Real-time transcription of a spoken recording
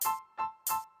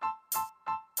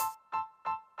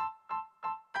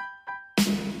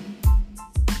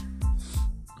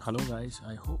Hello guys,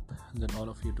 I hope that all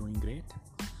of you are doing great.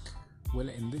 Well,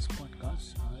 in this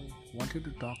podcast I wanted to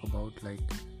talk about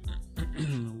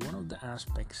one of the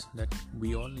aspects that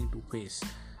we all need to face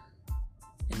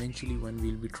eventually when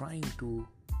we'll be trying to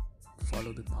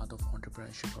follow the path of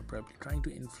entrepreneurship, or probably trying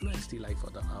to influence the life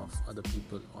of other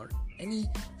people, or any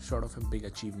sort of a big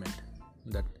achievement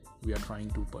that we are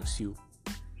trying to pursue,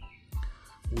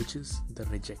 which is the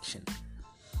rejection.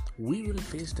 We will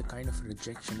face the kind of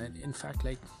rejection, and in fact,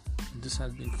 this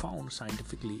has been found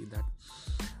scientifically that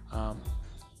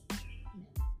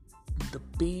the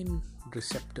pain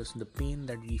receptors, the pain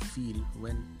that we feel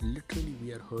when literally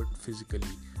we are hurt physically,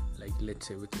 like let's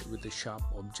say with a sharp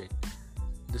object,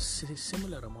 the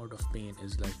similar amount of pain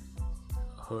is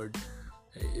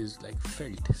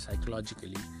felt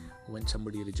psychologically when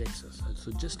somebody rejects us.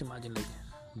 So just imagine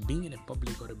being in a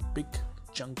public or a big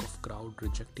chunk of crowd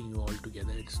rejecting you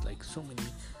altogether. It's like so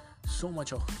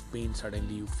much of pain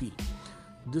suddenly you feel.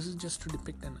 This is just to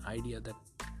depict an idea that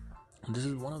this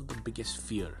is one of the biggest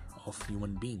fear of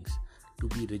human beings, to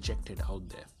be rejected out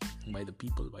there by the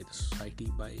people, by the society,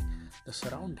 by the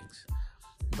surroundings.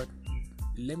 But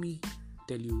let me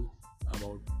tell you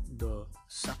about the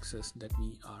success that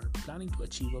we are planning to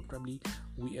achieve, or probably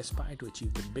we aspire to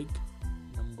achieve. The big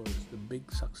numbers, the big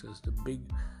success, the big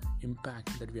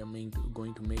impact that we are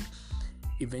going to make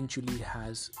eventually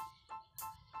has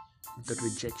the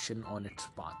rejection on its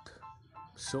path.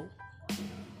 So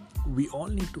we all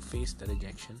need to face the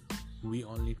rejection. We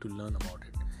all need to learn about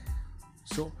it.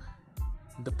 So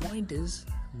the point is,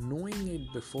 knowing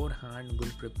it beforehand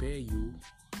will prepare you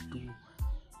to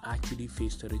actually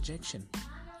face the rejection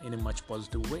in a much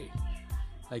positive way.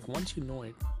 Once you know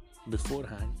it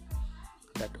beforehand,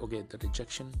 that okay, the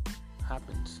rejection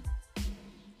happens,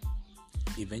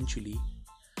 eventually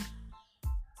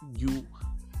you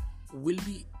will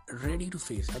be ready to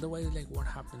face. Otherwise, what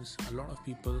happens, a lot of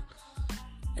people,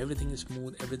 everything is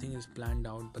smooth, everything is planned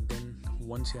out, but then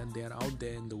once they are out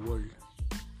there in the world,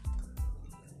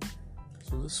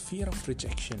 so this fear of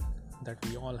rejection that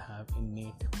we all have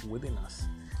innate within us,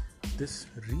 this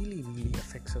really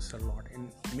affects us a lot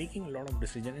in making a lot of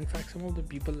decisions. In fact, some of the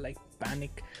people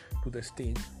panic to the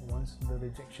stage once the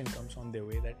rejection comes on their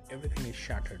way, that everything is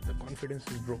shattered, the confidence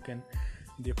is broken,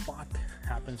 their path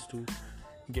happens to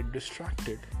get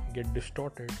distracted, get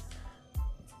distorted,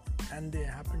 and they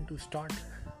happen to start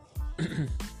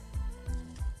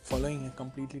following a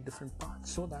completely different path,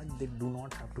 so that they do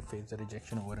not have to face the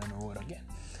rejection over and over again.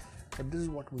 But this is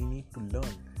what we need to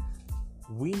learn.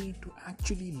 We need to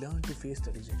actually learn to face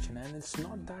the rejection, and it's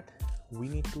not that we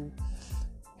need to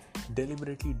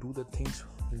deliberately do the things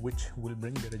which will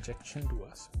bring the rejection to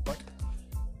us, but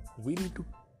we need to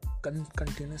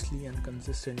continuously and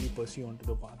consistently pursue onto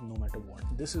the path no matter what.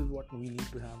 This is what we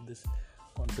need to have, this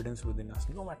confidence within us,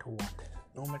 no matter what,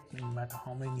 no matter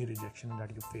how many rejections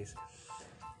that you face.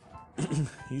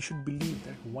 You should believe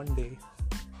that one day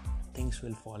things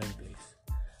will fall in place.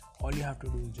 All you have to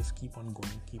do is just keep on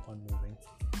going, keep on moving.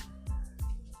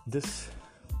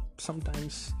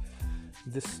 Sometimes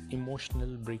this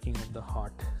emotional breaking of the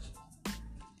heart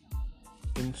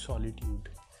in solitude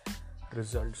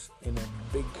results in a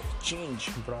big change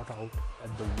brought out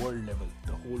at the world level.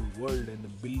 The whole world and the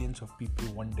billions of people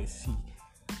one day see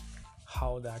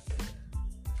how that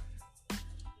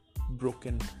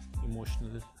broken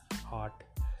emotional heart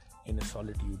in a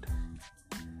solitude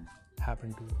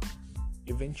happened to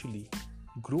eventually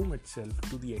groom itself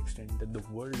to the extent that the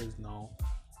world is now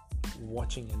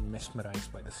watching and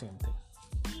mesmerized by the same thing.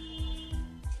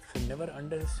 So never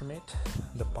underestimate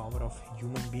the power of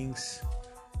human beings'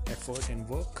 effort and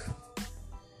work.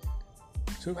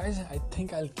 So guys, I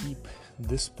think I'll keep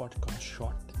this podcast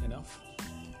short enough,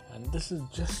 and this is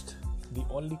just the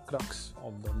only crux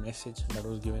of the message that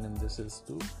was given in this, is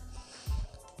to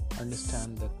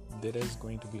understand that there is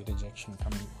going to be a rejection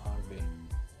coming our way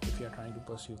if you are trying to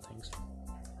pursue things,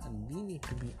 and we need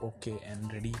to be okay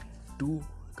and ready to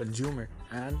consume it.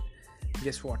 And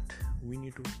guess what, we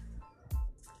need to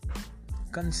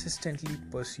consistently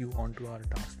pursue onto our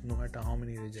task no matter how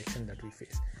many rejections that we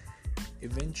face.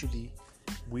 Eventually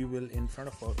we will, in front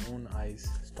of our own eyes,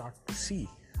 start to see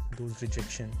those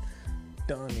rejections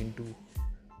turn into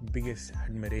biggest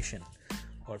admiration,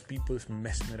 or people's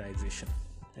mesmerization,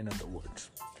 in other words.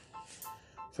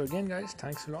 So again guys,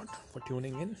 thanks a lot for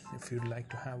tuning in. If you'd like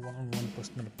to have one-on-one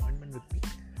personal appointment with me,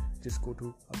 just go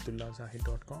to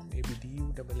abdullahzahid.com,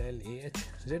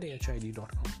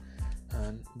 abdullahzahid.com,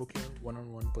 and book your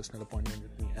one-on-one personal appointment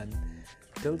with me. And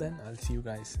till then, I'll see you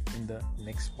guys in the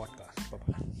next podcast.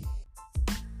 Bye-bye.